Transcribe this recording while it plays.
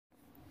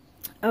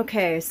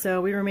Okay,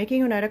 so we were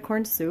making Oneida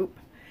corn soup,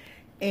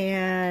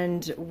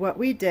 and what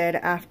we did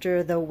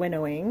after the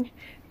winnowing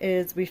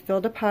is we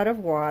filled a pot of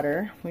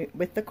water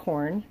with the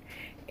corn,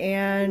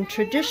 and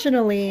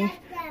traditionally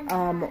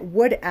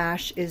wood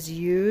ash is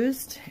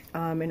used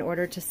in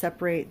order to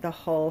separate the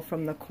hull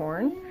from the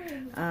corn.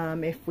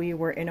 If we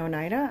were in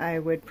Oneida, I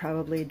would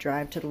probably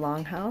drive to the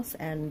longhouse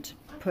and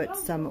put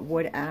some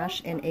wood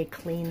ash in a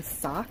clean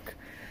sock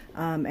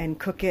and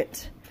cook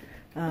it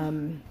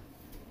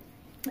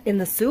in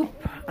the soup,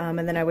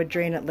 and then I would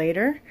drain it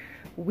later.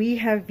 We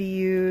have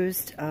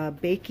used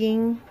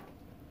baking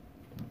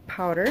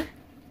powder,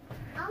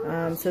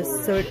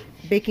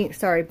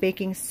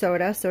 baking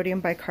soda, sodium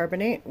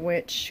bicarbonate,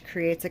 which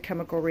creates a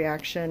chemical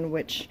reaction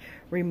which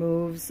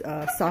removes,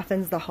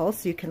 softens the hull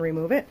so you can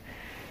remove it.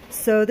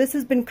 So this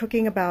has been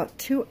cooking about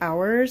 2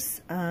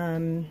 hours.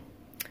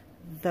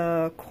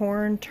 The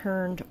corn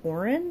turned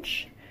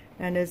orange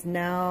and is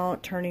now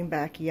turning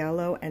back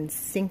yellow and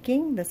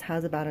sinking. This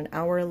has about an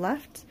hour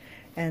left,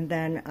 and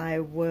then I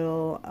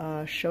will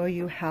show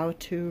you how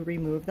to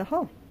remove the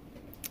hull.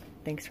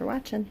 Thanks for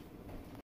watching.